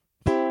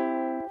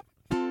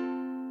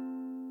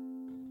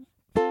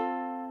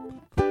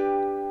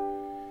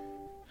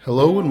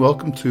Hello and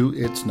welcome to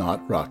It's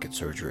Not Rocket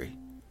Surgery,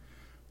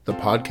 the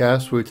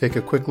podcast where we take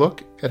a quick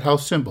look at how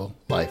simple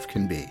life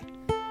can be.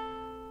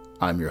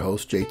 I'm your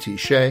host, JT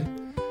Shea,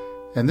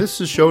 and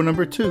this is show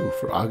number 2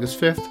 for August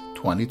 5th,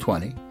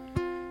 2020,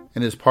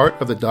 and is part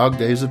of the Dog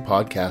Days of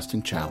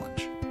Podcasting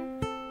Challenge.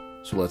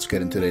 So let's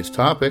get into today's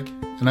topic,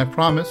 and I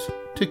promise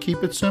to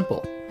keep it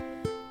simple.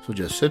 So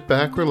just sit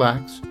back,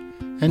 relax,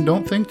 and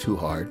don't think too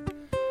hard,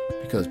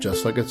 because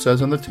just like it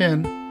says on the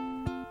tin,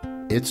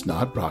 it's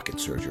not rocket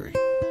surgery.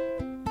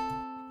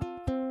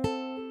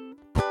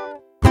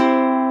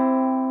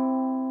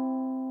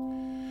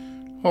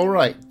 All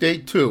right, day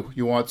 2.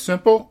 You want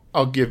simple?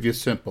 I'll give you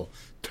simple.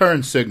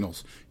 Turn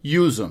signals.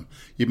 Use them.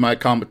 You might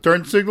call them a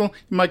turn signal.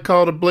 You might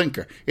call it a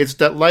blinker. It's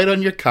that light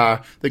on your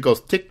car that goes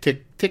tick,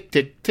 tick, tick,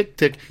 tick, tick,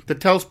 tick that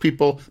tells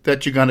people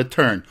that you're going to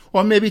turn.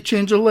 Or maybe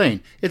change a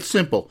lane. It's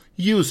simple.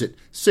 Use it.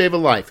 Save a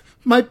life.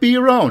 Might be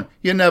your own.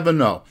 You never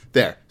know.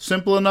 There.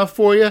 Simple enough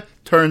for you?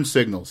 Turn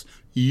signals.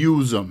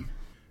 Use them.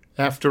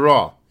 After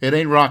all, it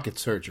ain't rocket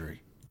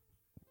surgery.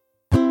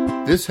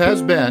 This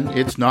has been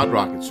It's Not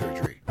Rocket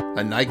Surgery,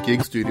 a Night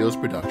Gig Studios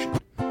production,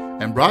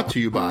 and brought to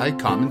you by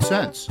Common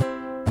Sense.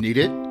 Need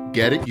it,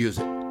 get it, use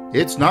it.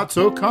 It's not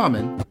so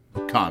common,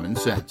 common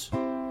sense.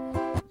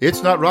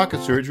 It's Not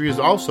Rocket Surgery is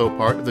also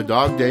part of the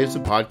Dog Days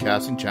of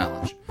Podcasting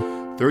Challenge.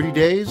 30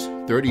 days,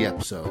 30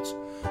 episodes.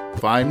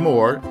 Find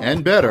more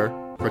and better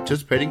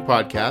participating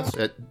podcasts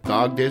at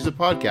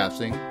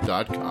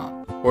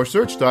dogdaysofpodcasting.com or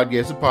search Dog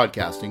Days of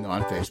Podcasting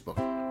on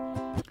Facebook.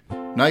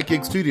 Night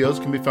Gig Studios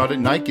can be found at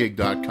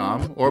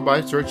nightgig.com or by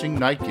searching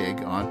Night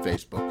Gig on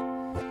Facebook.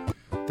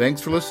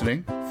 Thanks for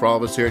listening. For all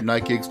of us here at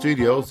Night Gig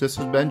Studios, this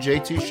has been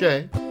JT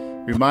Shea,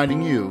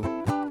 reminding you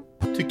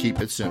to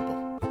keep it simple.